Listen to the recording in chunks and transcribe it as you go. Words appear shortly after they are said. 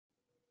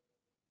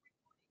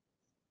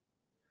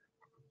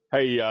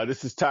Hey,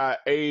 this is Ty,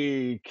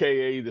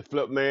 aka the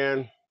Flip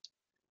Man.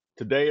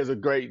 Today is a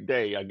great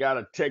day. I got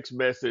a text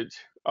message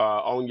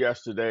on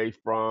yesterday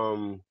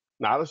from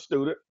not a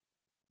student,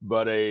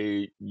 but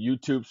a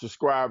YouTube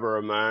subscriber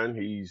of mine.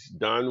 He's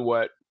done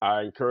what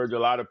I encourage a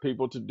lot of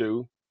people to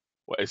do,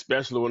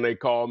 especially when they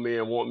call me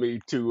and want me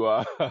to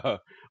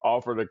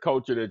offer the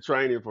coaching and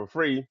training for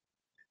free.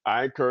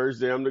 I encourage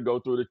them to go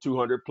through the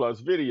 200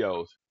 plus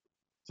videos.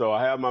 So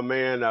I have my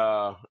man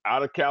out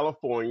of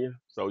California.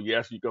 So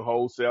yes, you can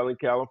wholesale in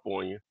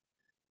California.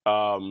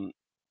 um,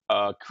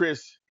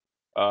 Chris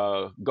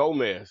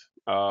Gomez.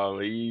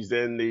 He's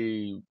in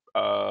the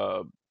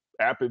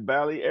Apple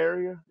Valley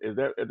area.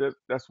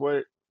 That's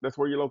where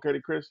you're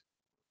located, Chris?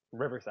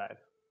 Riverside.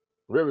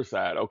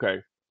 Riverside.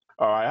 Okay.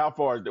 All right. How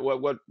far is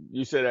what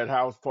you said that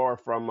house far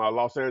from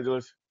Los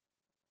Angeles?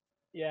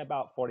 Yeah,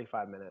 about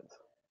 45 minutes.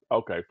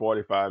 Okay,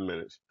 45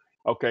 minutes.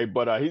 Okay,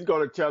 but he's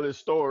going to tell his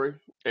story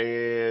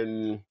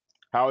and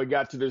how he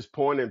got to this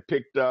point and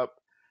picked up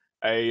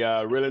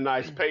a really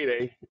nice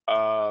payday.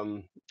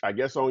 I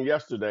guess on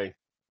yesterday.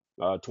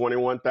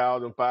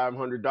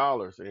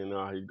 $21,500,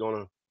 and he's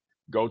gonna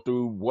go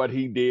through what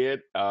he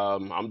did.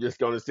 I'm just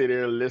gonna sit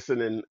here and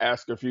listen and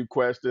ask a few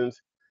questions.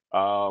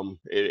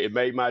 It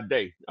made my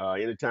day.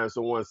 Anytime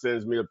someone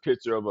sends me a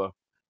picture of a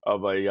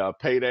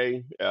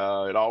payday,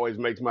 it always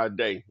makes my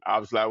day.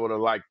 Obviously, I would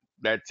have liked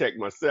that check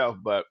myself,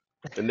 but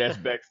the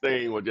next best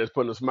thing was just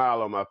putting a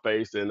smile on my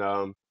face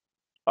and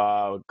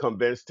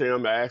convinced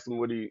him. I asked him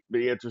would he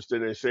be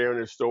interested in sharing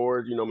his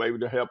stories, maybe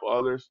to help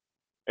others,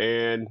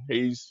 and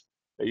he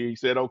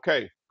said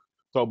okay.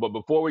 So, but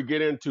before we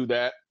get into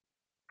that,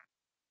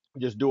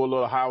 just do a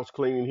little house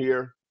cleaning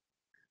here.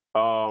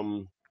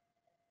 Um,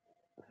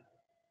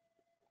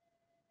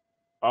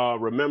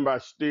 Remember,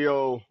 actually,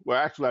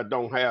 I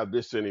don't have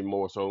this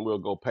anymore, so we'll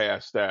go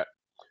past that.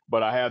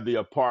 But I have the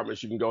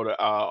apartments. You can go to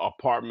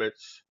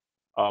apartments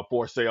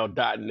for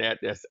sale.net.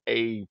 That's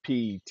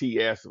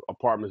APTS,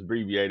 apartments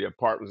abbreviated,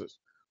 apartments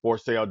for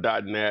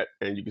sale.net.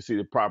 And you can see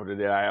the property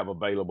that I have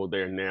available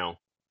there now.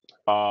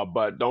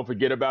 But don't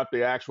forget about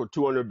the actual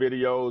 200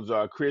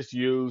 videos Chris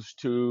used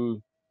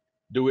to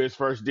do his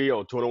first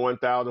deal,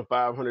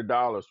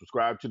 $21,500.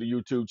 Subscribe to the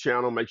YouTube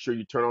channel. Make sure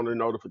you turn on the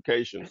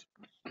notifications.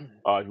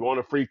 If you want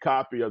a free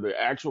copy of the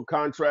actual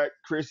contract,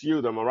 Chris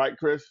used. Am I right,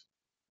 Chris?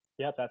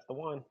 Yep, that's the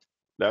one.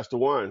 That's the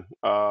one.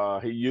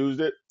 He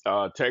used it.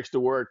 Text the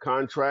word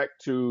contract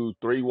to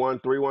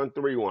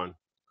 313131.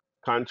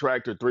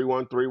 Contract to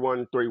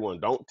 313131.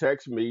 Don't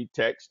text me.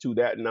 Text to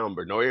that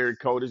number. No area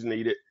code is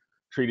needed.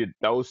 Treated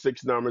those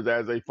 6 numbers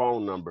as a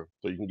phone number,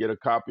 so you can get a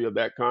copy of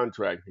that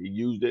contract. He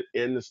used it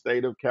in the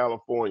state of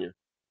California.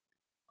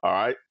 All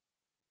right.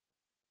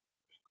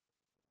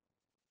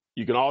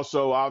 You can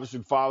also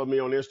obviously follow me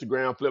on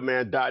Instagram,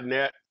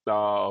 flipman.net.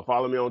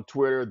 Follow me on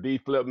Twitter, the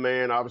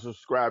Flipman. Obviously,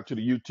 subscribe to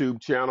the YouTube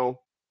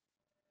channel.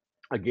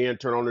 Again,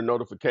 turn on the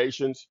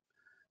notifications.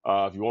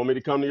 If you want me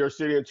to come to your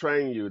city and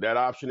train you, that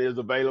option is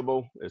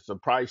available. It's a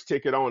price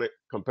ticket on it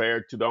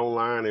compared to the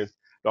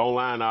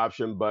online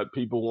option, but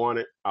people want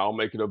it. I'll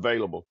make it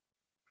available.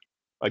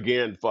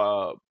 Again,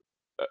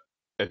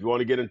 if you want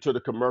to get into the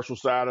commercial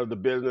side of the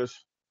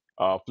business,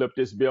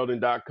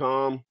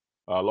 flipthisbuilding.com.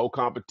 Low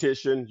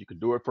competition. You can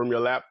do it from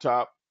your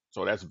laptop.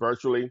 So that's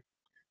virtually.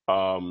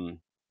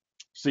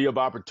 Sea of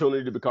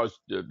opportunity because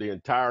the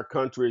entire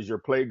country is your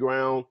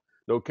playground.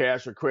 No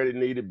cash or credit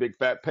needed. Big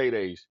fat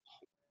paydays.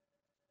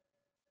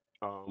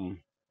 Um,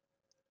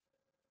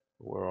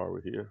 where are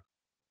we here?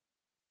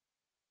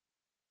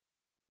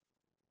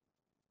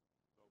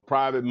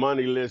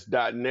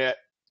 Privatemoneylist.net.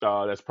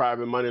 That's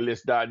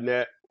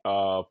privatemoneylist.net.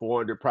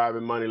 400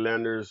 private money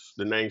lenders.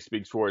 The name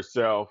speaks for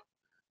itself.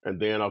 And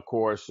then, of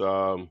course,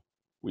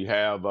 we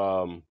have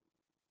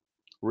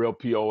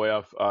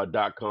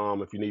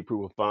realpof.com. If you need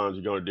proof of funds,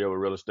 you're going to deal with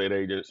real estate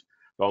agents.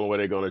 The only way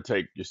they're going to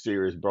take your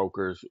serious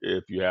brokers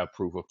if you have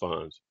proof of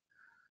funds.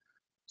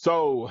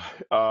 So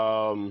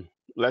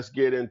let's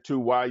get into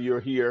why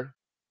you're here,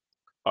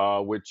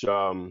 which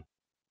let me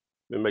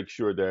make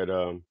sure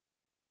that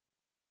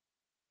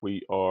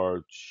we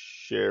are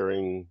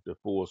sharing the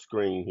full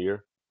screen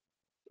here.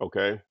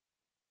 Okay.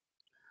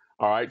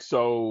 All right.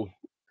 So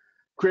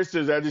Chris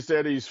is, as you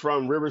said, he's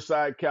from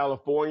Riverside,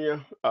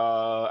 California,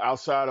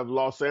 outside of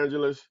Los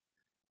Angeles.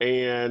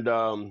 And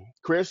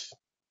Chris,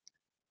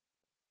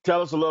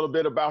 tell us a little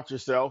bit about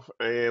yourself,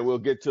 and we'll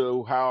get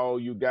to how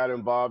you got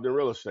involved in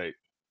real estate.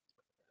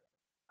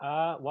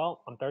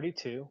 Well, I'm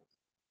 32,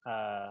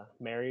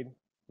 married,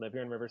 live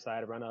here in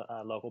Riverside. I run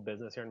a local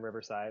business here in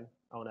Riverside.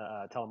 Own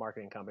a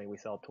telemarketing company. We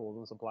sell tools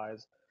and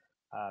supplies,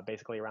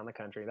 basically around the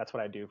country. That's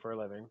what I do for a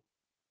living.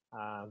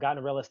 Got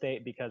into real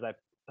estate because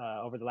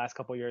over the last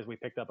couple of years, we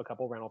picked up a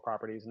couple rental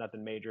properties.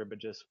 Nothing major, but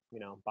just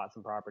bought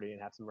some property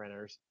and have some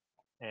renters.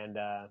 And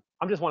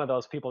I'm just one of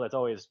those people that's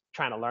always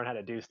trying to learn how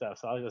to do stuff.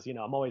 So I was just,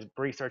 I'm always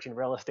researching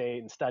real estate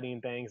and studying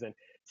things. And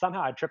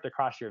somehow I tripped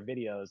across your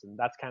videos, and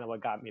that's kind of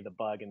what got me the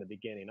bug in the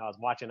beginning. I was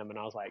watching them, and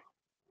I was like,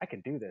 I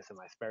can do this in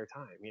my spare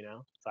time.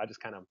 So I just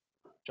kind of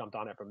jumped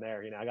on it from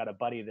there. I got a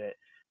buddy that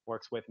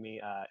works with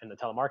me in the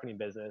telemarketing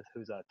business,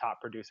 who's a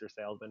top producer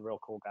salesman, real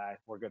cool guy.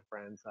 We're good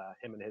friends,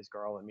 him and his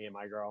girl, and me and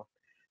my girl.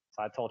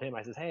 So I told him,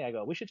 I says, hey, I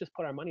go, we should just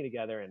put our money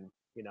together and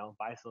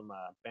buy some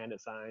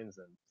bandit signs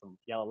and some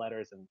yellow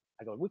letters, and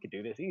I go, we could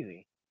do this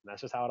easy. And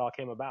that's just how it all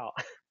came about.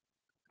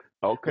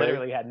 Okay.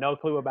 Literally had no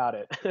clue about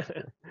it.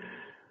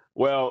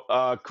 Well,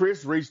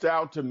 Chris reached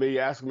out to me,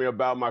 asking me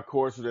about my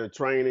courses and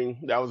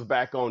training. That was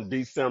back on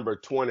December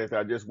 20th.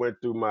 I just went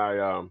through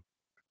my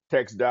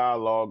text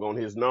dialogue on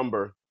his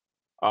number,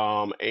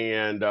 and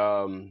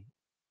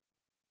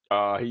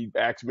he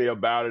asked me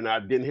about it, and I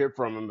didn't hear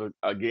from him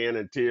again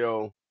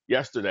until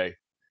yesterday.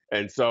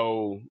 And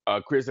so,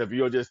 Chris, if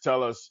you'll just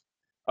tell us,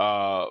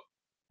 uh,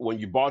 when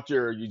you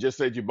just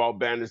said you bought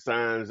bandit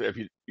signs. If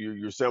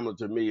you're similar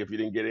to me, if you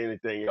didn't get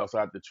anything else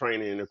out the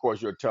training, and of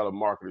course you're a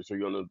telemarketer, so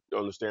you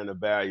understand the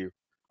value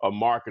of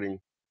marketing.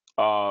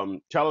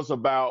 Tell us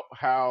about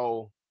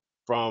how,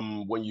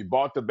 from when you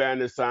bought the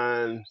bandit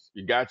signs,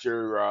 you got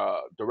your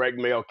direct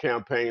mail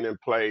campaign in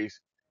place,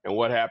 and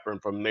what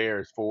happened from there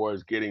as far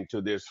as getting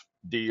to this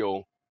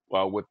deal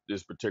with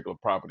this particular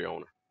property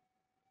owner.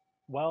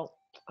 Well,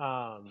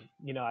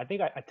 I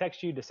think I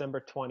texted you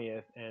December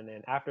 20th, and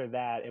then after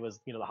that, it was,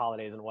 the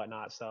holidays and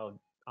whatnot. So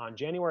on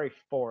January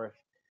 4th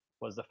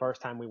was the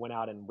first time we went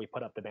out and we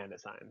put up the bandit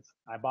signs.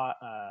 I bought,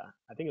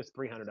 I think it was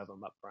 300 of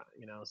them up front,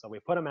 so we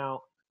put them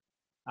out.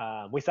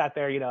 We sat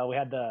there, we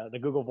had the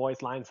Google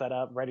Voice line set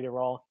up, ready to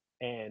roll.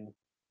 And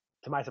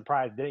to my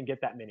surprise, didn't get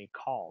that many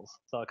calls.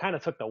 So it kind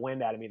of took the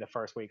wind out of me the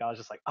first week. I was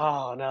just like,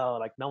 oh no,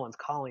 like no one's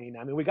calling.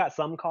 I mean, we got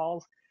some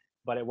calls,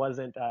 but it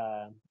wasn't,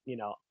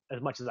 as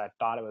much as I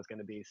thought it was going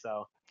to be.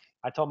 So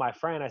I told my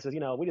friend, I said,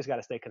 we just got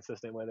to stay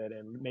consistent with it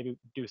and maybe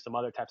do some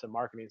other types of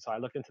marketing. So I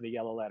looked into the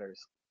yellow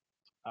letters.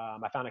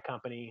 I found a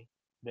company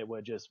that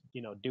would just,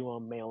 do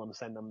them, mail them,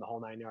 send them the whole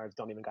 9 yards.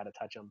 Don't even got to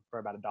touch them for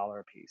about $1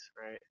 a piece,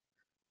 right?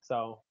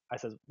 So I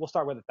said, we'll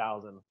start with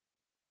 1,000.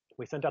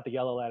 We sent out the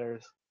yellow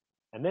letters,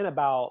 and then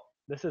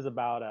this is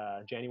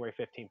about January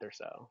 15th or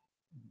so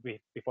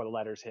before the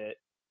letters hit.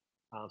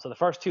 So the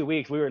first 2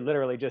 weeks, we were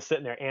literally just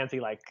sitting there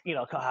antsy, like,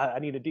 God, I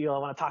need a deal. I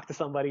want to talk to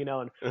somebody,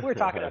 and we were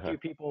talking to a few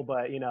people,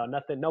 but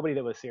nothing, nobody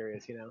that was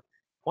serious.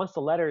 Once the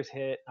letters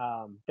hit,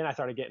 then I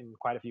started getting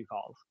quite a few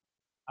calls.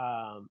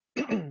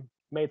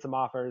 Made some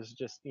offers,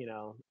 just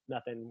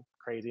nothing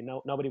crazy.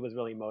 No, nobody was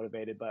really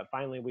motivated, but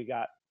finally we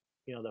got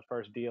the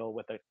first deal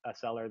with a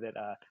seller that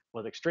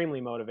was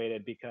extremely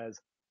motivated because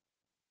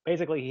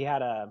basically he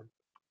had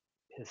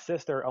his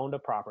sister owned a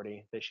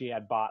property that she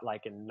had bought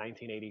like in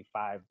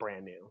 1985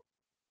 brand new.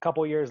 A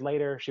couple years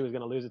later she was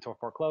going to lose it to a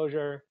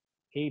foreclosure.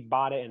 He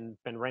bought it and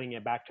been renting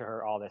it back to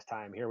her all this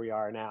time. Here we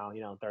are now,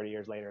 30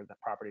 years later, the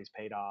property's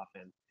paid off,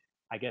 and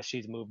I guess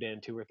she's moved in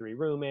 2 or 3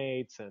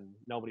 roommates and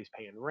nobody's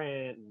paying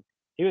rent. And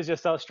he was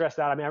just so stressed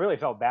out. I mean, I really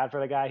felt bad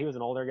for the guy. He was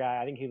an older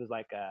guy. I think he was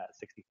like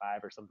 65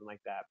 or something like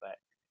that, but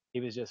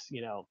he was just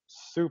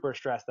super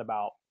stressed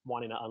about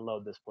wanting to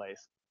unload this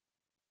place.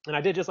 And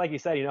I did just like you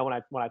said,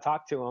 when I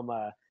talked to him,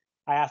 I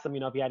asked him,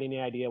 if he had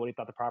any idea what he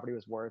thought the property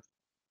was worth.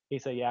 He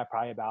said, yeah,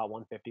 probably about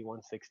 150,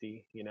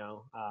 160.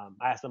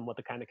 I asked him what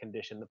the kind of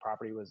condition the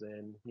property was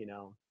in,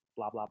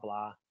 blah blah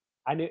blah.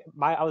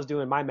 I was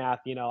doing my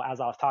math,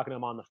 as I was talking to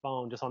him on the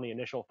phone, just on the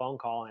initial phone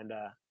call, and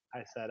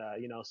I said,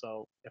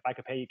 so if I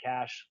could pay you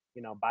cash,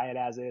 buy it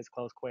as is,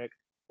 close quick.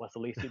 What's the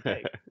least you'd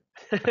take?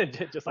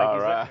 Just like All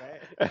you said,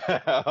 right.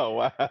 right? Oh,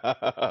 wow.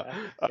 Yeah,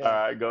 All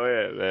yeah. right, go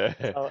ahead,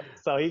 man.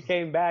 So he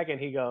came back and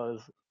he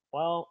goes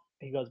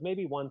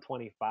maybe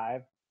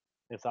 125.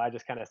 And so I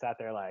just kind of sat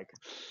there like,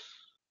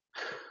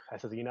 I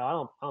says,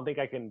 I don't think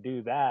I can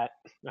do that.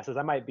 I says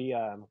I might be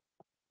a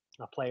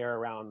player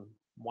around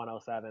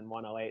 107,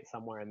 108,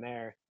 somewhere in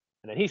there.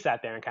 And then he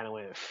sat there and kind of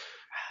went,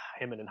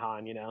 him and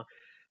Han.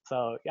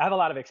 So I have a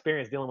lot of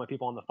experience dealing with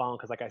people on the phone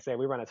because, like I say,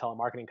 we run a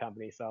telemarketing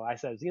company. So I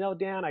says,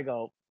 Dan, I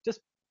go, just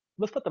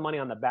let's put the money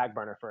on the back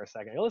burner for a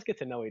second. Let's get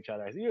to know each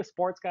other. Are you a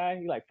sports guy?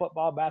 You like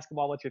football,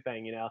 basketball? What's your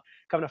thing?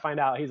 Come to find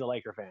out, he's a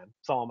Laker fan.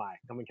 So am I.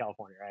 I'm in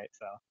California, right?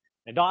 So,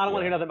 and I don't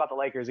want to hear Yeah. nothing about the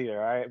Lakers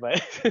either. All right,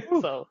 but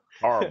Whew. so.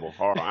 Horrible,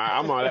 horrible.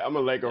 I'm a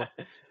Laker.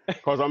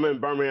 Of course, I'm in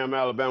Birmingham,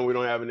 Alabama. We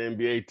don't have an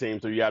NBA team,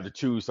 so you have to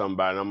choose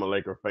somebody. I'm a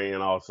Laker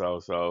fan also,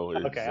 so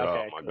it's Okay, oh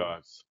okay, my cool. God,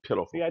 it's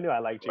pitiful. See, I knew I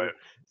liked you. But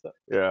So,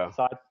 yeah.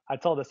 so I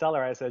told the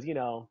seller, I says,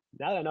 now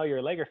that I know you're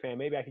a Laker fan,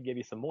 maybe I could give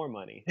you some more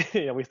money.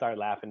 We started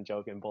laughing,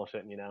 joking,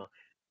 bullshitting,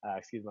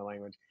 excuse my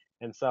language.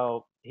 And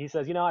so he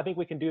says, I think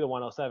we can do the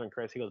 107,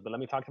 Chris. He goes, but let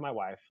me talk to my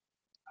wife,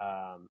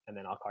 and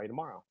then I'll call you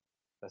tomorrow.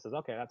 So I says,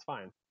 okay, that's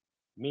fine.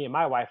 Me and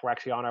my wife were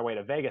actually on our way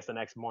to Vegas the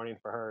next morning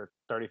for her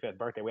 35th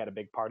birthday. We had a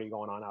big party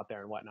going on out there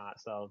and whatnot.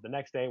 So the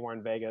next day we're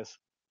in Vegas.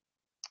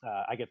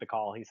 I get the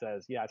call. He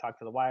says, yeah, I talked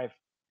to the wife.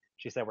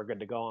 She said we're good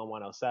to go on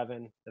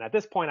 107. And at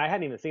this point, I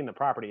hadn't even seen the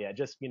property yet.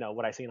 Just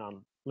what I seen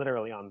on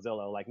literally on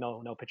Zillow. Like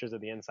no pictures of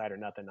the inside or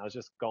nothing. I was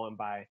just going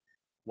by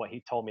what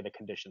he told me the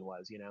condition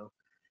was.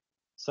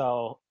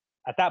 So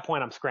at that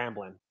point, I'm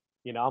scrambling.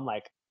 I'm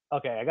like,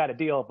 okay, I got a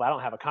deal, but I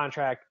don't have a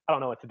contract. I don't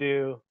know what to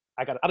do.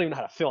 I don't even know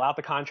how to fill out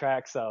the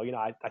contract. So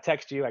I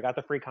text you. I got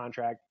the free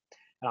contract.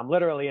 and I'm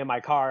literally in my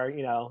car,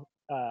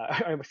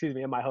 excuse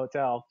me, in my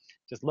hotel,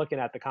 just looking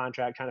at the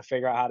contract, trying to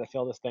figure out how to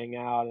fill this thing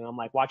out. And I'm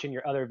like watching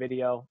your other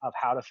video of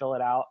how to fill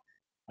it out,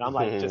 and I'm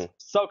like just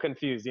so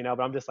confused, but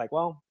I'm just like,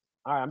 well,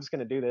 all right, I'm just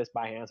gonna do this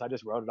by hand. So I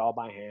just wrote it all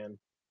by hand,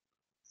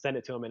 send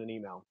it to him in an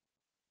email.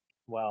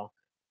 Well,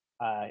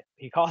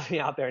 he calls me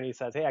out there and he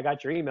says, "Hey, I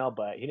got your email,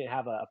 but he didn't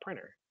have a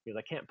printer. He goes,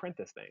 I can't print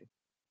this thing."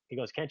 He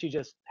goes, "Can't you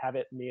just have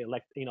it me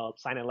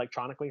sign it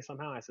electronically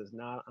somehow?" I says,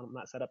 "No, I'm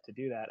not set up to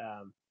do that.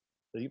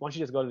 Why don't you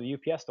just go to the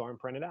UPS store and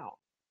print it out?"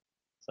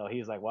 So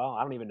he's like, "Well,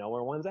 I don't even know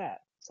where one's at."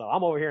 So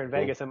I'm over here in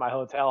Vegas in my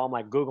hotel. I'm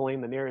like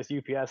Googling the nearest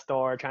UPS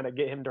store, trying to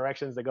get him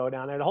directions to go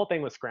down there. The whole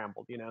thing was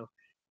scrambled.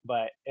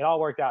 But it all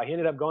worked out. He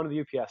ended up going to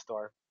the UPS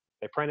store.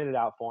 They printed it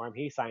out for him.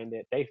 He signed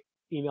it. They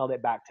emailed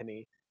it back to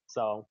me.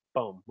 So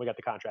boom, we got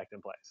the contract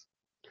in place.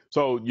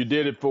 So you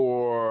did it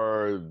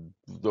for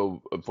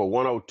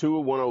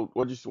 102, 10,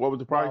 what was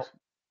the price? Well,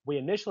 we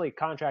initially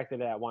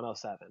contracted it at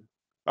 107.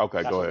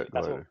 Okay, That's go what ahead. we. Go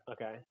That's what. ahead.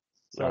 Okay. All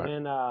So right.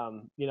 then,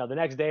 the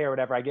next day or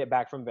whatever, I get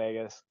back from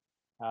Vegas.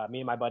 Me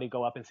and my buddy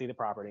go up and see the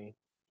property.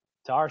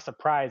 To our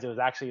surprise, it was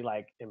actually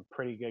like in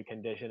pretty good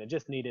condition. It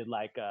just needed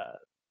like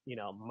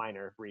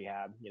minor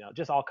rehab.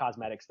 Just all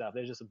cosmetic stuff.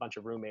 There's just a bunch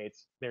of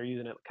roommates. They're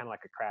using it kind of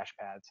like a crash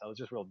pad, so it was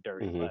just real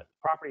dirty. Hmm. But the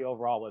property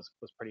overall was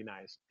pretty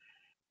nice.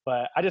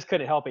 But I just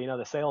couldn't help it.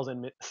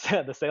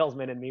 The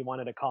salesman in me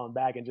wanted to call him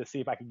back and just see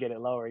if I could get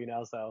it lower.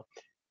 So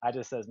I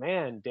just says,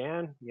 "Man,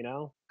 Dan,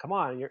 come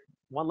on, you're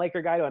one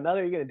Laker guy to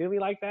another. You're gonna do me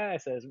like that?" I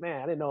says,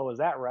 "Man, I didn't know it was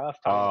that rough."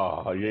 Talking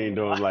about Oh, you ain't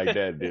doing like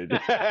that, did you?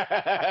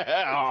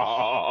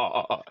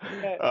 Oh, oh,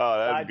 so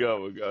that's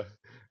good. One, good.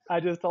 I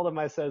just told him,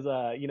 I says,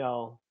 "I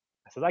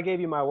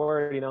gave you my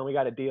word, we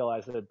got a deal."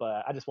 I said,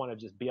 "But I just want to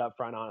just be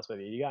upfront honest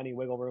with you. You got any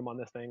wiggle room on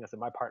this thing?" I said,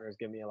 "My partner's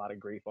giving me a lot of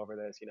grief over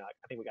this.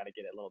 I think we got to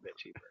get it a little bit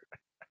cheaper."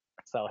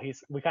 So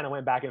we kind of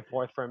went back and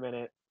forth for a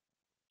minute.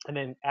 And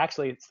then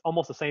actually, it's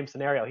almost the same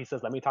scenario. He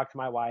says, "Let me talk to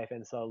my wife."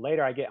 And so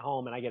later I get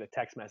home and I get a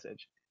text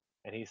message.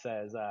 And he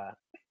says,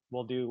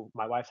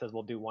 my wife says,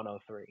 we'll do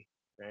 103,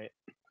 right?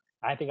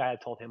 I think I had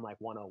told him like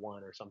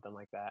 101 or something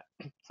like that.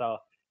 So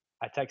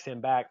I text him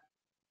back.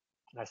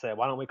 I said,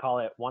 "Why don't we call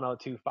it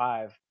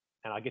 1025,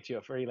 and I'll get you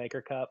a free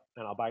Laker cup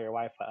and I'll buy your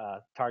wife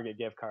a Target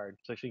gift card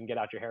so she can get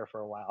out your hair for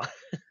a while."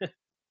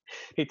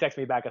 He texts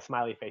me back a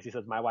smiley face. He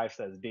says, "My wife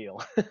says deal."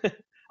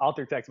 All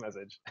through text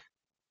message.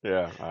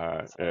 Yeah, all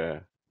right, So yeah.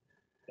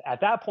 at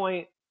that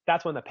point,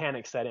 that's when the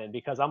panic set in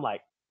because I'm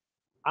like,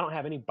 I don't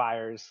have any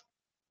buyers.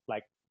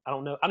 Like, I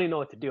don't even know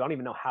what to do. I don't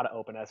even know how to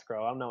open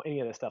escrow. I don't know any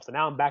of this stuff. So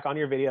now I'm back on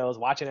your videos,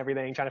 watching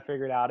everything, trying to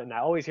figure it out. And I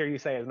always hear you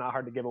say it's not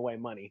hard to give away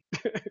money.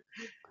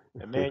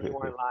 And man, you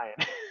weren't lying.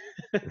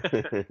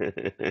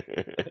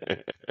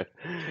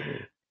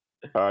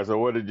 All right, so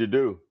what did you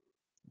do?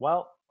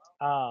 Well,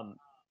 um,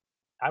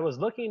 I was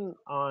looking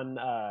on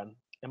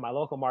in my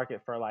local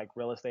market for like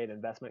real estate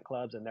investment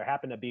clubs, and there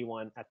happened to be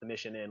one at the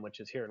Mission Inn, which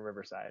is here in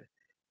Riverside.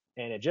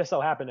 And it just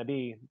so happened to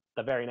be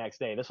the very next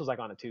day. This was like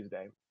on a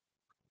Tuesday.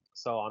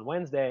 So on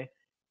Wednesday,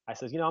 I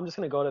says, I'm just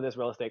going to go to this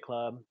real estate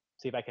club,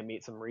 see if I can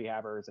meet some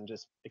rehabbers and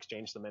just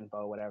exchange some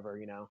info, whatever.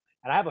 And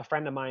I have a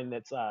friend of mine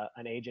that's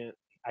an agent.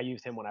 I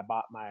used him when I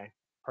bought my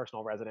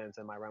personal residence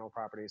and my rental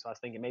property. So I was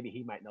thinking maybe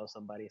he might know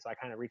somebody. So I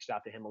kind of reached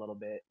out to him a little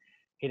bit.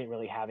 He didn't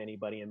really have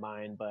anybody in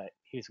mind, but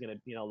he's going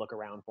to, look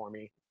around for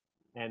me.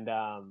 And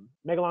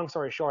make a long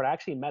story short, I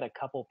actually met a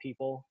couple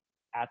people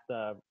at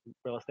the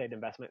real estate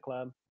investment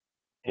club,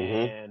 Hmm.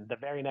 and the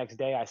very next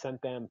day, I sent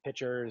them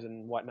pictures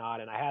and whatnot,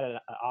 and I had an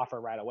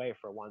offer right away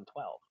for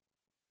 112.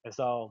 And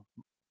so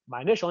my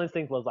initial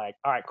instinct was like,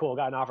 all right, cool,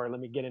 got an offer, let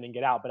me get in and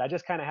get out. But I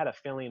just kind of had a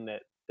feeling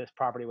that this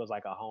property was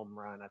like a home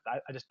run.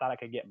 I just thought I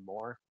could get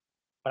more.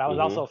 But I was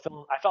Hmm. also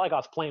feeling, I felt like I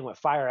was playing with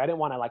fire. I didn't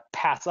want to like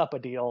pass up a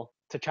deal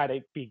to try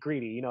to be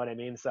greedy. You know what I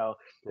mean? So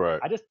Right.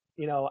 I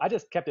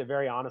just kept it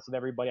very honest with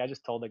everybody. I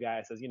just told the guy,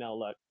 I says,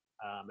 look,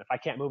 if I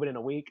can't move it in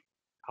a week,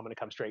 I'm going to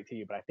come straight to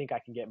you, but I think I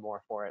can get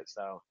more for it.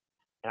 So,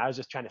 and I was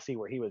just trying to see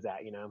where he was at.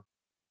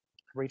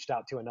 Reached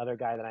out to another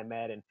guy that I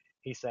met, and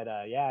he said,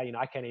 yeah,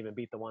 I can't even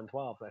beat the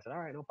 112. So I said, all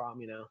right, no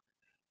problem.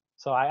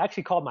 So I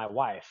actually called my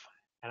wife,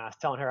 and I was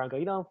telling her, I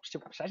go,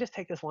 should I just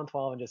take this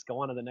 112 and just go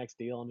on to the next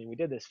deal? I mean, we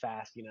did this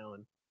fast.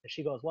 And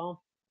she goes,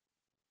 well,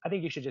 I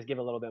think you should just give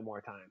it a little bit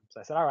more time.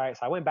 So I said, all right.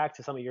 So I went back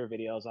to some of your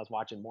videos. I was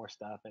watching more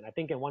stuff. And I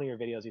think in one of your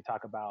videos, you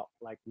talk about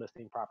like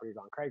listing properties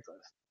on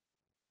Craigslist.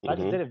 So I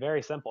just Hmm. did it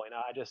very simple.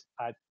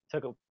 I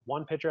took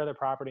one picture of the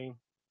property.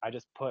 I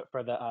just put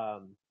for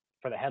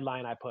the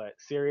headline, I put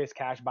serious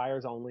cash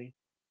buyers only.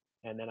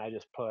 And then I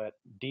just put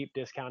deep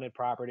discounted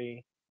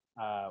property,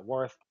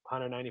 worth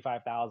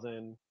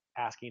 195,000,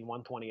 asking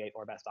 128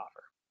 or best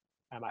offer.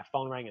 And my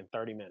phone rang in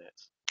 30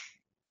 minutes,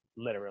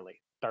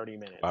 literally 30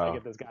 minutes. I Wow.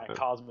 get this guy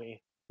calls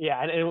me. Yeah,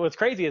 and what's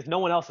crazy is no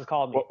one else has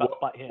called me What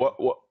what but him.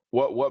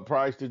 what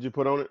price did you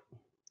put on it?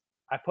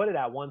 I put it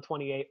at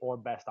 128 or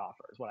best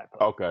offer is what I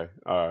put. Okay.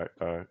 All right.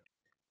 All right.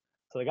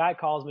 So the guy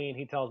calls me and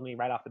he tells me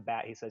right off the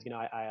bat. He says,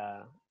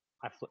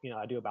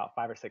 I do about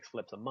 5 or 6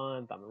 flips a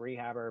month. I'm a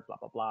rehabber, blah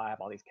blah blah. I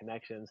have all these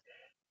connections.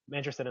 I'm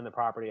interested in the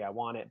property. I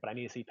want it, but I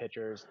need to see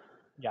pictures.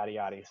 yada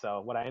yada.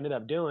 So what I ended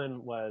up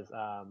doing was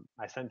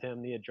I sent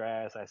him the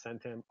address. I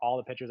sent him all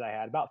the pictures I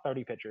had, about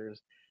 30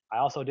 pictures. I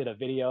also did a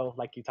video,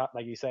 like you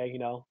say,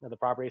 of the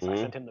property. So I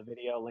Hmm. sent him the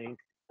video link.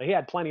 But he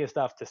had plenty of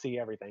stuff to see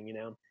everything.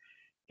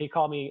 He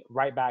called me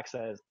right back,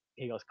 says,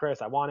 he goes,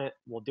 Chris, I want it.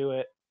 We'll do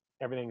it.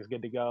 Everything's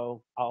good to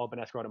go. I'll open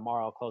escrow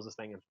tomorrow. I'll close this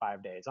thing in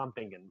 5 days. I'm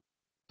thinking,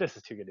 this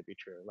is too good to be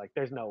true. Like,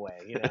 there's no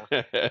way.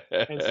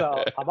 And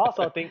so I'm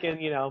also thinking,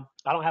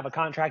 I don't have a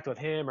contract with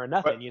him or Wait,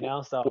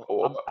 nothing. So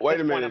at wait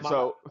this a point, minute.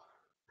 So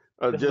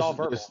this is all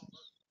verbal. just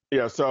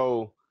yeah.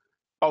 So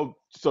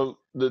so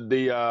let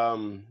me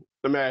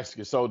ask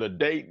you. So the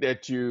date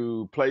that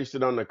you placed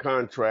it on the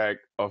contract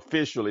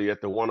officially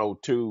at the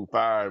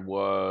 102.5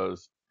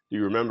 was, do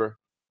you remember?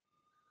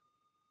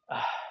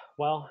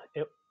 Well,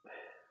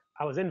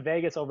 I was in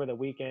Vegas over the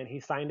weekend. He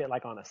signed it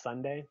like on a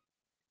Sunday.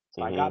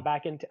 So Hmm.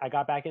 I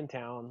got back in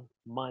town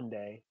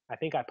Monday. I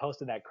think I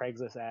posted that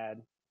Craigslist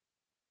ad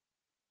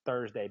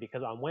Thursday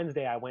because on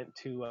Wednesday I went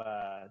to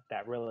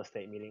that real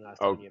estate meeting I was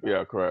telling Oh, you about.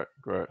 yeah, correct,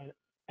 correct,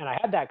 And I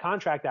had that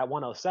contract at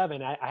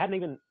 107. I hadn't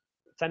even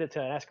sent it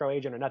to an escrow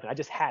agent or nothing. I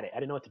just had it. I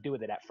didn't know what to do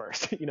with it at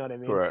first. You know what I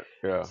mean? correct.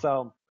 Yeah.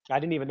 So I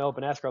didn't even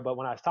open escrow. But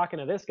when I was talking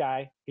to this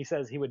guy, he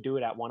says he would do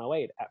it at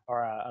 108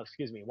 or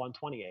excuse me,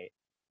 128.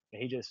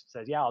 And he just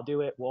says, yeah, I'll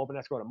do it. We'll open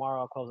escrow tomorrow.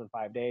 I'll close in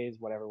 5 days,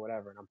 whatever,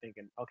 whatever. And I'm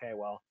thinking, okay,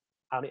 well,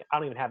 I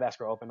don't even have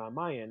escrow open on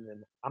my end.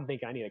 And I'm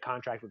thinking I need a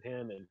contract with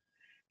him. And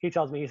he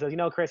tells me, he says,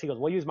 Chris, he goes,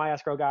 we'll use my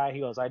escrow guy. He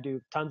goes, I do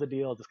tons of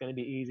deals. It's going to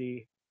be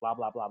easy, blah,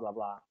 blah, blah, blah,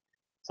 blah.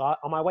 So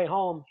on my way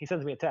home, he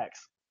sends me a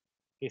text.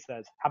 He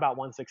says, "How about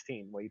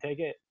 116? Will you take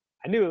it?"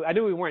 I knew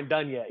we weren't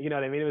done yet. You know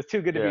what I mean? It was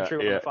too good to be Yeah, true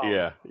on yeah, the phone.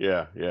 yeah,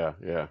 yeah, yeah,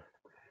 yeah.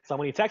 So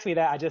when he texts me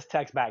that, I just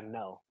text back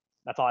no.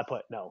 That's all I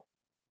put, no.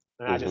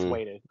 And I just Hmm.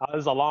 waited. It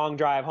was a long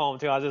drive home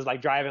too. I was just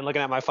like driving,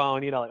 looking at my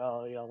phone, like,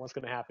 oh, what's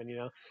gonna happen?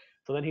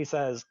 So then he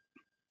says,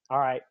 all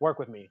right, work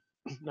with me.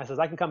 And I says,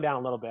 I can come down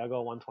a little bit. I'll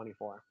go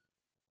 124.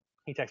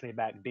 He texts me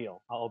back,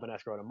 deal. I'll open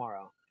escrow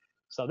tomorrow.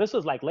 So this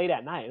was like late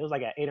at night. It was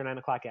like at 8 or 9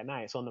 o'clock at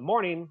night. So in the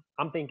morning,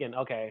 I'm thinking,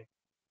 okay,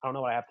 I don't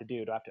know what I have to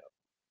do. Do I have to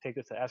take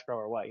this to escrow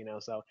or what?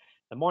 So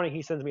the morning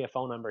he sends me a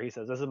phone number. He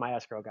says, this is my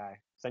escrow guy.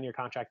 Send your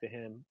contract to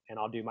him and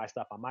I'll do my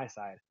stuff on my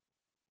side.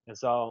 And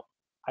so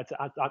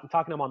I'm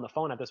talking to him on the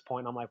phone at this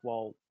point. I'm like,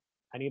 well,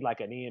 I need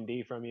like an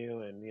EMD from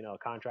you and, a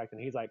contract.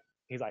 And he was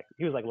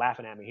like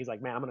laughing at me. He's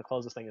like, man, I'm going to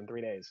close this thing in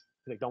 3 days.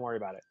 He's like, don't worry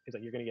about it. He's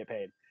like, you're going to get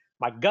paid.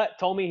 My gut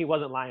told me he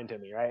wasn't lying to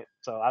me, right?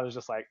 So I was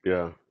just like,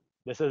 Yeah.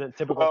 this isn't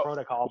typical Well,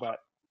 protocol, but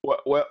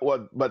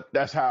but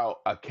that's how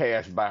a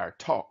cash buyer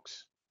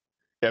talks.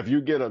 If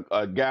you get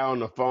a guy on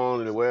the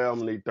phone and, well, I'm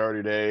gonna need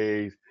 30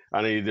 days,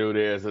 I need to do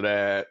this or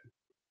that.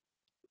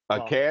 A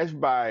well, cash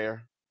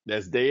buyer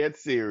that's dead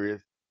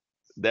serious.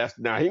 That's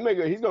now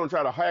he's gonna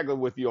try to haggle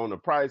with you on the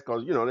price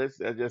because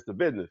that's just the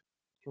business.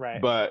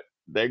 right, But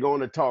they're going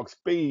to talk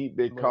speed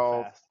move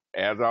because, fast.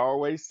 as I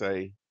always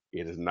say,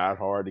 it is not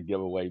hard to give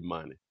away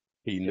money.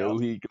 He Yep. knew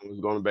he was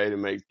going to be able to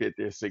make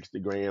 50 or 60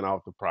 grand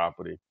off the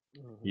property.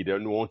 He Hmm.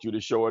 doesn't want you to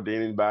show it to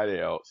anybody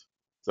else.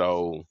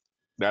 So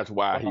that's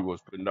why he Well,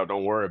 was putting, no,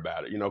 don't worry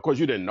about it. Of course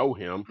you didn't know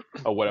him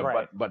or whatever,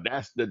 but right.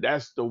 but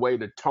that's the way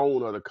the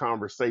tone of the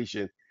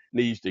conversation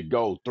needs to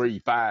go. 3,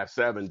 5,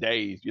 7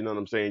 days. You know what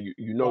I'm saying?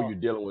 You know you're Well,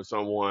 dealing with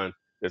someone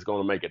that's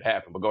going to make it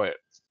happen. But go ahead.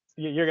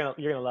 you're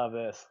gonna love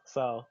this.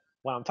 So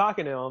when I'm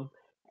talking to him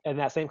in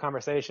that same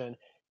conversation,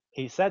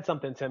 he said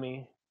something to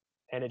me,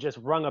 and it just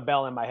rung a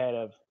bell in my head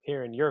of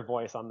hearing your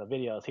voice on the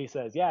videos. He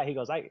says, "Yeah," he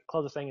goes, "I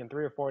close this thing in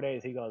 3 or 4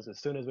 days." He goes, "As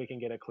soon as we can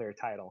get a clear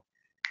title."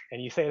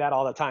 And you say that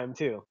all the time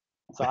too.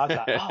 So I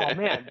thought, oh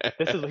man,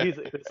 this is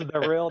the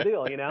real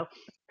deal.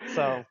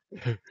 So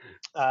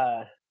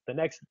uh, the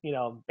next,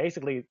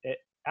 basically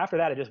after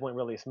that it just went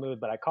really smooth.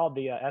 But I called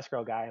the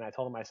escrow guy and I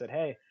told him, I said,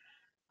 hey,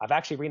 I've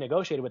actually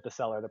renegotiated with the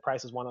seller. The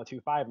price is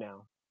 102.5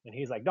 now. And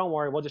he's like, don't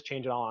worry, we'll just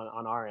change it all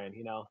on our end.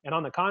 And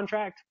on the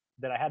contract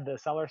that I had the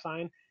seller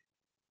sign,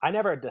 I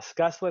never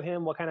discussed with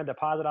him what kind of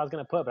deposit I was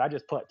going to put, but I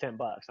just put $10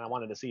 and I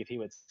wanted to see if he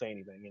would say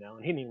anything.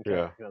 And he didn't even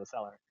Yeah. care, the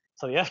seller.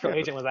 So the escrow Yeah.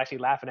 agent was actually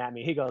laughing at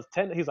me. He goes,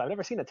 10, he's like, I've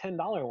never seen a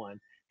 $10 one.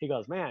 He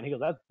goes, man, he goes,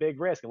 that's big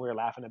risk. And we were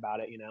laughing about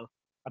it.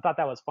 I thought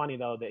that was funny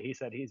though, that he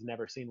said he's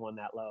never seen one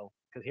that low.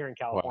 Cause here in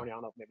Wow. California, I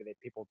don't know if maybe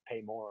people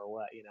pay more or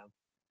what.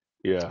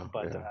 Yeah.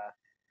 But Yeah.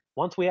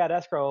 once we had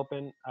escrow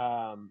open,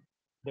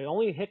 the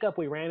only hiccup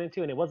we ran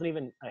into, and it wasn't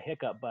even a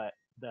hiccup, but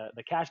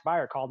the cash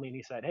buyer called me and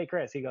he said, "Hey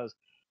Chris," he goes,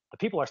 "the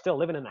people are still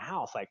living in the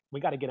house. Like we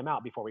got to get them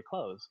out before we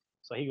close."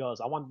 So he goes,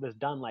 "I want this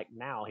done like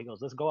now." He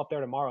goes, "Let's go up there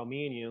tomorrow,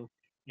 me and you,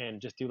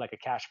 and just do like a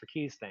cash for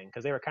keys thing,"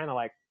 because they were kind of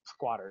like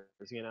squatters.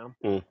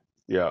 Mm.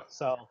 Yeah.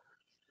 So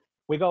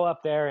we go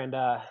up there, and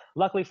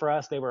luckily for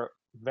us, they were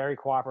very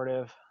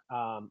cooperative.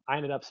 I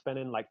ended up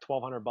spending like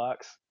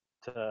 $1,200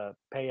 to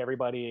pay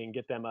everybody and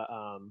get them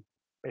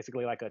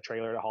basically like a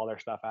trailer to haul their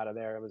stuff out of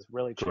there. It was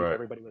really cheap. Correct.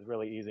 Everybody was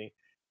really easy.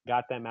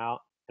 Got them out,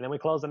 and then we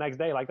closed the next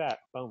day like that.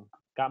 Boom,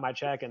 got my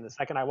check, and the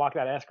second I walked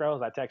out of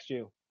escrows, I text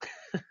you.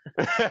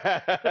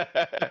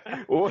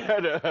 What?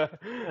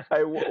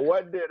 Hey,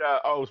 what did?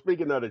 Oh,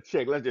 speaking of the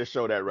check, let's just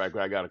show that right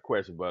quick. I got a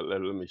question, but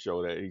let me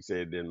show that. He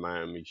said didn't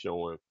mind me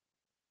showing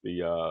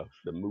the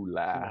moolah.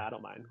 Nah, I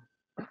don't mind.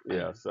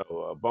 Yeah.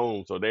 So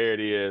boom. So there it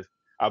is.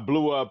 I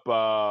blew up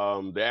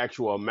the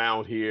actual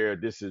amount here.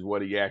 This is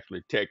what he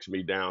actually texted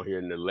me down here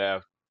in the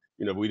left.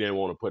 We didn't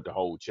want to put the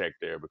whole check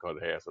there because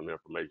it has some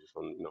information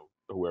from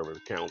whoever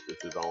account this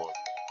is on.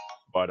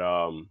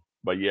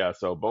 But yeah,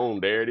 so boom,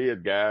 there it is,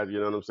 guys. You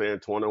know what I'm saying?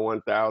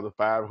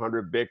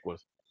 21,500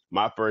 Bitcoins.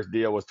 My first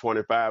deal was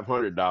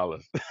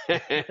 $2,500.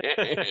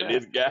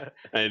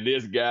 and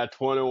this guy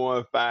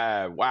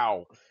 21.5.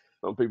 Wow.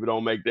 Some people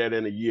don't make that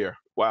in a year.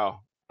 Wow.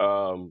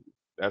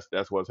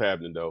 That's what's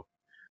happening though.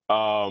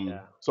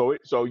 Yeah. So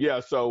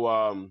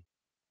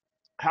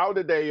how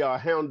did they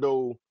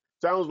handle?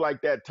 Sounds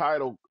like that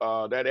title,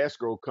 that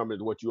escrow company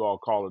is what you all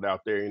call it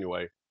out there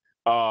anyway.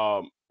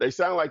 They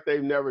sound like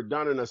they've never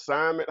done an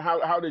assignment.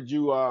 How did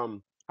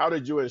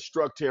you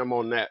instruct him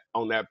on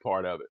that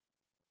part of it?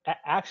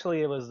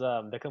 Actually, it was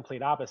the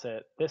complete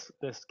opposite. This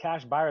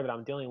cash buyer that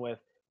I'm dealing with,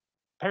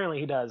 apparently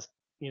he does,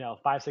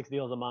 5 6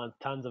 deals a month,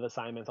 tons of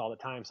assignments all the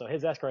time. So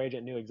his escrow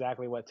agent knew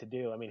exactly what to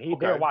do. I mean, they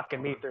were Okay,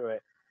 walking me through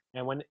it.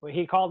 And when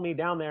he called me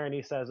down there and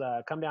he says,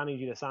 come down, I need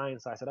you to sign.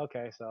 So I said,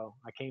 okay. So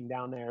I came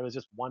down there. It was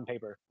just one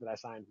paper that I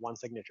signed, one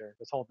signature.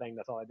 This whole thing,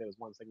 that's all I did was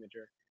one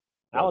signature.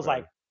 And I was okay,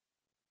 like,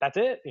 that's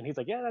it? And he's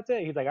like, yeah, that's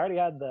it. He's like, I already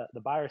had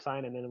the buyer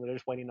sign, and then we're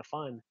just waiting to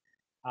fund.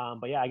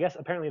 But yeah, I guess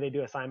apparently they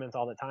do assignments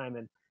all the time.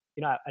 And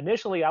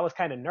initially I was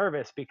kind of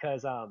nervous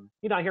because I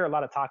hear a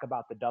lot of talk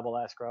about the double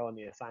escrow and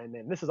the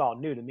assignment. And this is all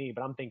new to me,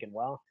 but I'm thinking,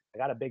 well, I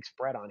got a big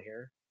spread on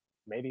here.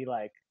 Maybe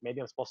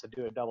I'm supposed to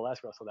do a double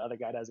escrow so the other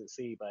guy doesn't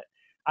see. But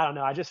I don't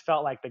know. I just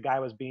felt like the guy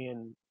was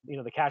being,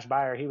 the cash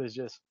buyer. He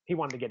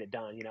wanted to get it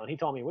done. And he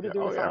told me, we'll yeah, just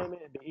do an oh yeah,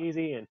 assignment, it'd be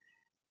easy. And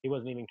he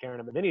wasn't even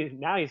caring. But then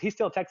he's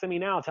still texting me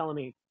now, telling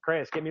me,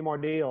 Chris, get me more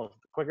deals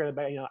quicker. The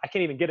better. I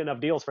can't even get enough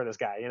deals for this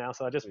guy.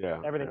 So it just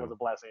yeah, everything yeah. was a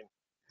blessing.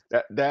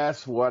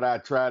 That's what I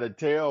try to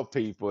tell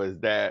people is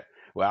that,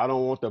 well, I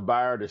don't want the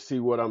buyer to see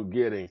what I'm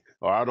getting,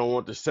 or I don't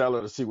want the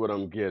seller to see what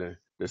I'm getting.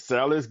 The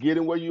seller's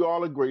getting what you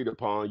all agreed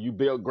upon. You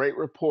build great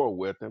rapport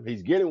with him.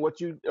 He's getting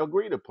what you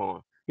agreed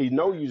upon. He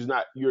knows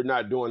Right. you're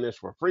not doing this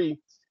for free.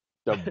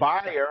 The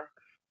buyer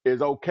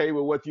is okay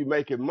with what you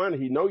making money.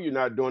 He know you're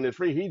not doing it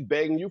free. He's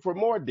begging you for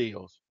more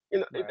deals.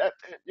 Right.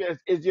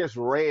 It's just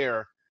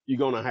rare you're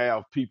gonna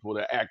have people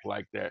that act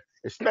like that,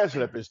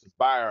 especially if it's the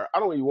buyer. I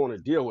don't even want to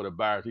deal with a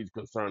buyer if he's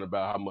concerned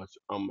about how much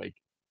I'm making.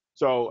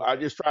 So I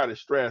Right. just try to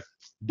stress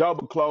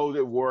double close.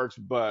 It works,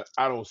 but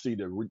I don't see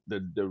the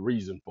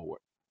reason for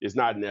it. It's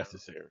not No,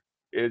 necessary.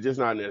 It's just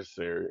not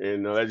necessary.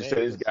 And it's as you say,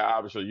 big. this guy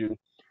obviously you.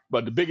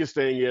 But the biggest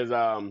thing is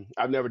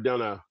I've never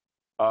done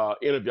a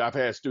interview. I've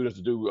had students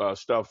to do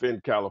stuff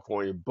in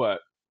California,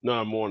 but none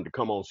of them wanted to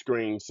come on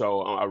screen.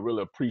 So I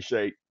really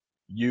appreciate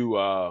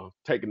you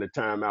taking the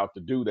time out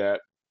to do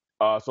that.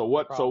 So No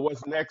what? So problem.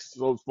 what's next?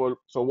 So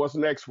what's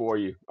next for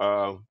you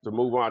to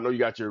move on? I know you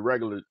got your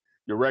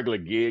regular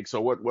gig. So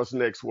what's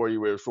next for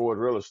you as far as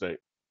real estate?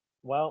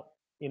 Well,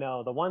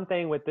 the one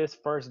thing with this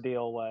first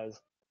deal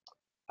was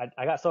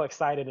I got so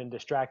excited and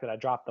distracted I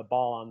dropped the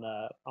ball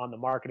on the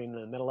marketing in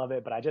the middle of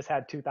it. But I just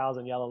had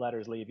 2,000 yellow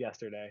letters leave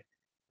yesterday,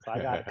 so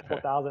I got a couple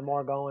thousand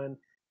more going.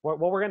 What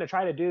we're gonna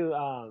try to do,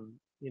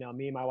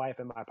 me, my wife,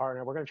 and my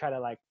partner, we're gonna try to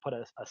like put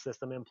a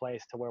system in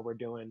place to where we're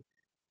doing,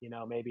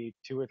 maybe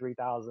 2 or 3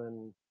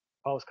 thousand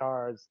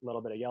postcards, a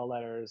little bit of yellow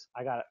letters.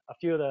 I got a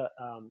few of the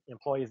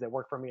employees that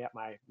work for me at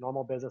my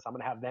normal business. I'm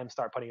gonna have them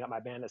start putting up my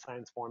bandit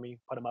signs for me,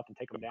 put them up and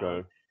take them down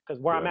Okay.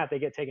 because where I'm Yeah. at, they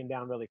get taken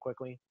down really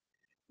quickly.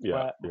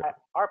 Yeah. But Yeah.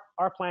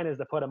 our plan is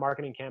to put a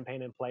marketing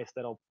campaign in place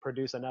that'll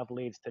produce enough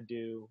leads to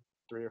do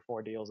 3 or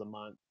 4 deals a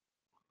month,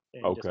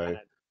 and just kind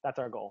Okay. of that's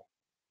our goal.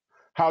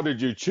 How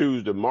did you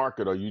choose the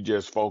market? Or you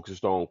just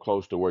focused on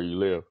close to where you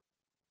live?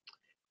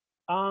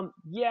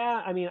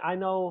 Yeah, I mean, I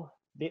know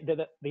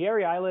the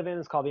area I live in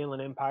is called the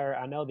Inland Empire.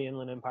 I know the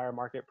Inland Empire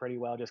market pretty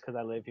well just because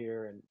I live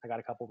here and I got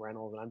a couple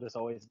rentals and I'm just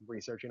always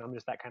researching. I'm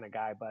just that kind of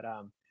guy. But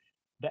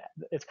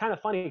it's kind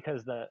of funny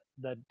because the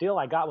deal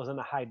I got was in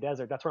the high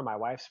desert. That's where my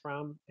wife's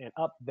from, and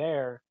up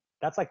there,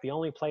 that's like the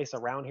only place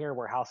around here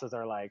where houses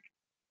are like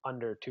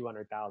under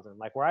 200,000.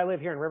 Like where I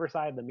live here in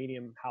Riverside, the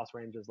medium house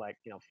range is like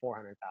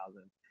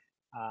 400,000.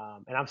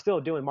 And I'm still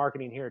doing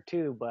marketing here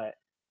too, but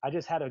I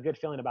just had a good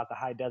feeling about the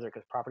high desert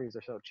because properties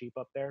are so cheap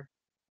up there.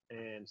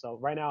 And so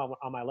right now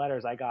on my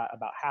letters, I got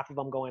about half of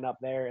them going up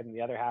there, and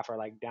the other half are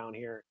like down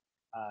here,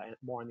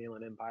 more in the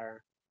Inland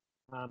Empire.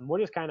 We're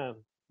just kind of,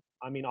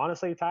 I mean,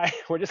 honestly, Ty,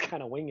 we're just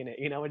kind of winging it.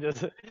 We're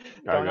just I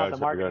throwing out the got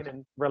you. I marketing got you.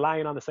 and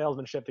relying on the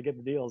salesmanship to get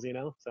the deals.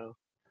 So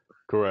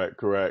Correct.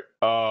 Correct.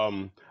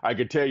 I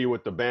could tell you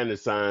with the bandit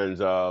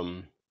signs.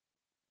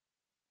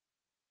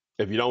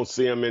 If you don't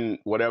see them in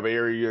whatever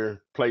area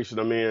you're placing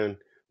them in,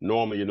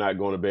 normally you're not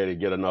going to be able to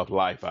get enough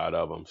life out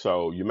of them.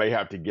 So you may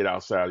have to get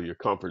outside of your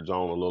comfort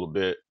zone a little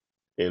bit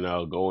and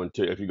go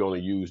into if you're going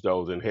to use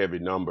those in heavy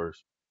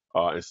numbers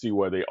and see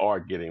where they are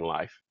getting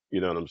life.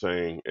 You know what I'm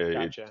saying?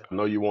 Gotcha. I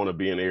know you want to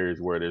be in areas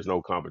where there's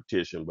no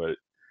competition, but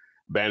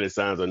bandit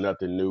signs are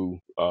nothing new.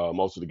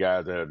 Most of the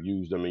guys that have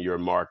used them in your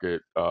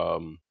market,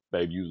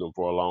 they've used them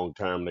for a long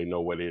time. They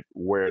know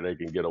where they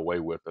can get away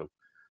with them.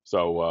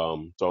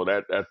 So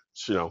that's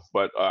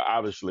But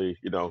obviously,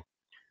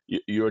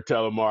 you're a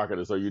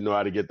telemarketer, so you know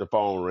how to get the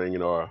phone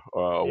ringing or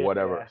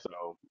whatever. Yeah.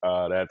 So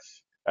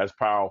that's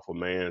powerful,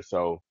 man.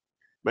 So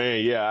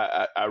man,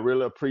 yeah, I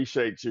really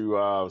appreciate you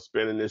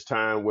spending this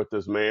time with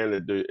us,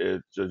 man.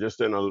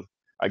 Just in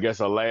I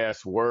guess, a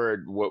last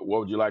word, what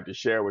would you like to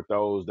share with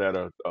those that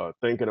are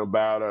thinking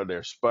about or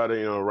they're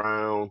sputtering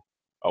around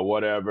or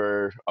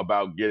whatever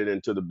about getting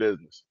into the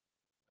business?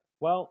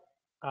 Well,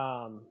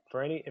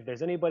 if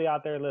there's anybody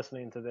out there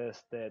listening to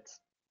this that's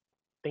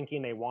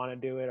thinking they want to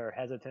do it or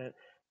hesitant,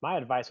 my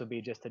advice would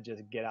be just to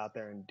just get out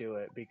there and do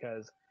it.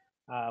 Because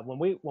when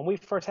we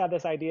first had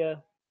this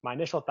idea, my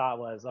initial thought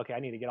was, okay, I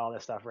need to get all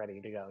this stuff ready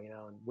to go,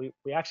 and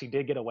we actually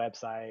did get a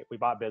website, we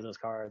bought business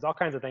cards, all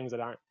kinds of things that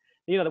aren't,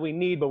 that we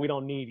need but we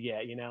don't need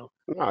yet.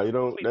 No, you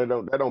don't. We,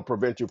 That don't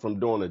prevent you from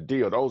doing a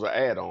deal. Those are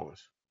add-ons.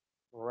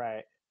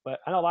 right. But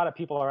I know a lot of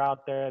people are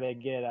out there, they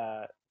get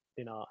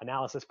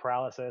analysis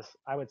paralysis.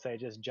 I would say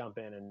just jump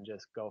in and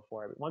just go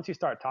for it. Once you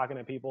start talking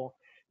to people,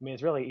 I mean,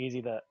 it's really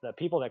easy. The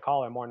people that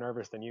call are more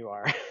nervous than you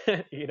are.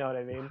 You know what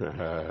I mean?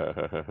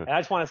 And I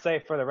just want to say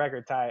for the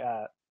record,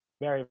 Ty,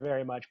 very,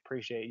 very much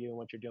appreciate you and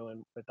what you're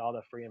doing with all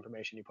the free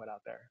information you put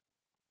out there.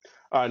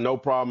 No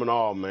problem at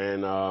all,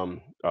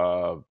 man.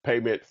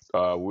 Payment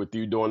with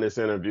you doing this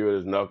interview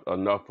is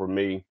enough for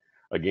me.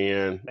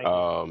 Again, Thank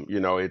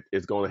you.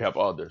 it's going to help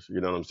others. You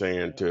know what I'm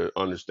saying? Yeah. To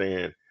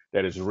understand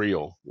that it's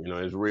real.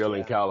 It's real in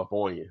Yeah.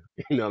 California.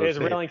 You know what It I'm is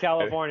saying? real in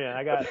California.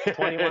 I got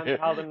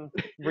 21,000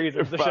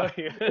 reasons to show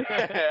you.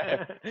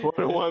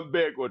 21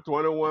 big ones,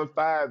 21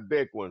 five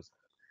big ones.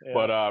 Yeah.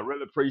 But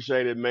really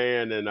appreciate it,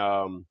 man. And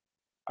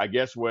I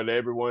guess with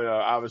everyone,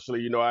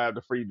 obviously, I have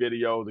the free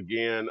videos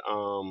again.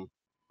 I'm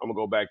gonna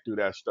go back through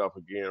that stuff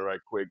again right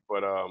quick.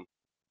 But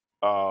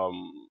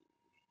um,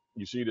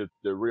 you see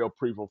the real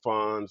proof of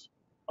funds,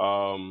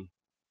 um,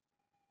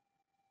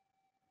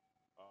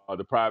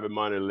 the private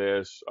money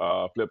list,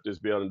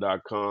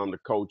 flipthisbuilding.com, the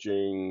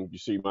coaching. You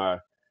see my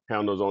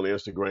handles on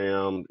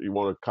Instagram. You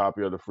want a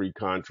copy of the free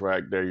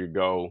contract? There you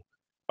go.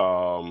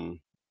 Um,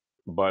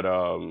 but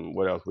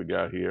what else we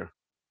got here?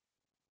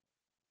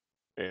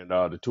 And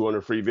the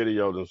 200 free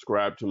videos, and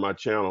subscribe to my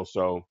channel.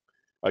 So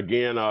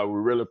again, we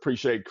really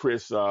appreciate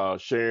Chris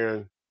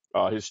sharing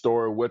his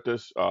story with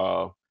us.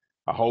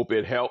 I hope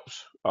it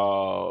helps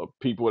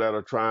people that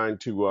are trying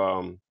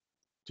to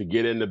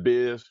get in the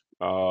biz.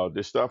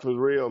 This stuff is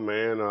real,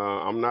 man.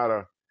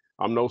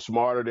 I'm no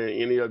smarter than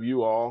any of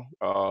you all.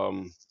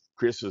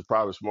 Chris is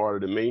probably smarter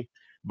than me,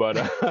 but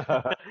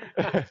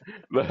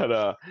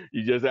but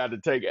you just have to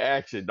take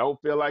action.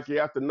 Don't feel like you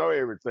have to know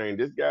everything.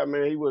 This guy,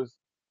 man,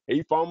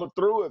 he fumbled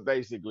through it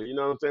basically. You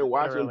know what I'm saying?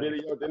 Watching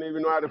Literally. videos, didn't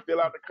even know how to fill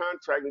out the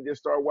contract, and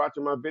just started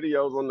watching my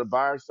videos on the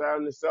buyer side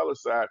and the seller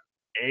side.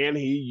 And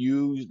he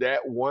used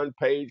that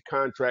one-page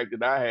contract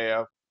that I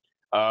have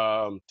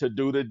to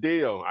do the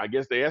deal. I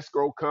guess the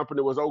escrow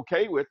company was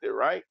okay with it,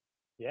 right?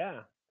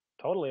 Yeah.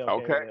 Totally okay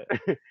Okay.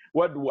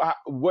 with it.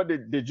 What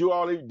did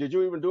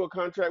you even do a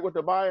contract with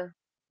the buyer?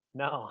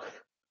 No.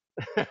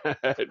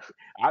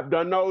 I've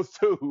done those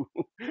too.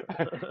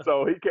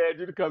 So he called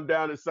you to come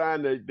down and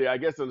sign I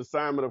guess, an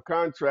assignment of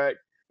contract.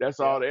 That's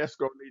all Yep. the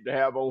escrow need to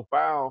have on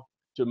file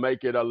to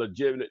make it a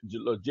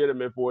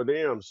legitimate for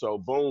them. So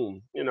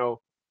boom,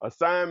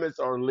 assignments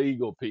are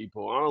legal,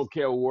 people. I don't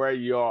care where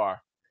you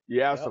are.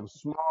 You have Yep. some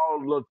small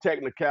little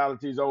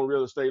technicalities on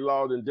real estate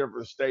laws in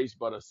different states,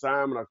 but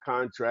assignment of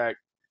contract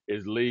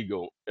is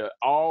legal.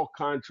 All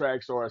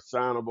contracts are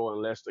assignable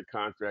unless the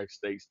contract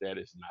states that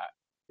it's not.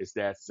 It's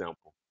that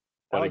simple.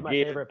 That But was my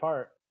again, favorite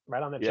part.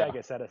 Right on the yeah. check,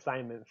 it said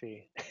assignment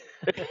fee.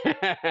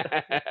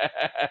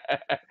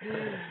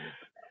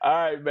 All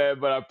right, man.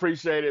 But I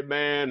appreciate it,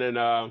 man, and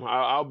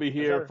I'll be Yes,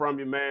 hearing sir. from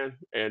you, man.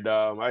 And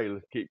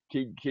hey,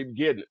 keep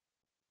getting it.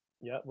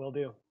 Yep, will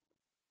do.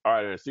 All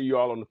right, and see you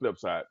all on the flip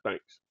side.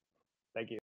 Thanks. Thank you.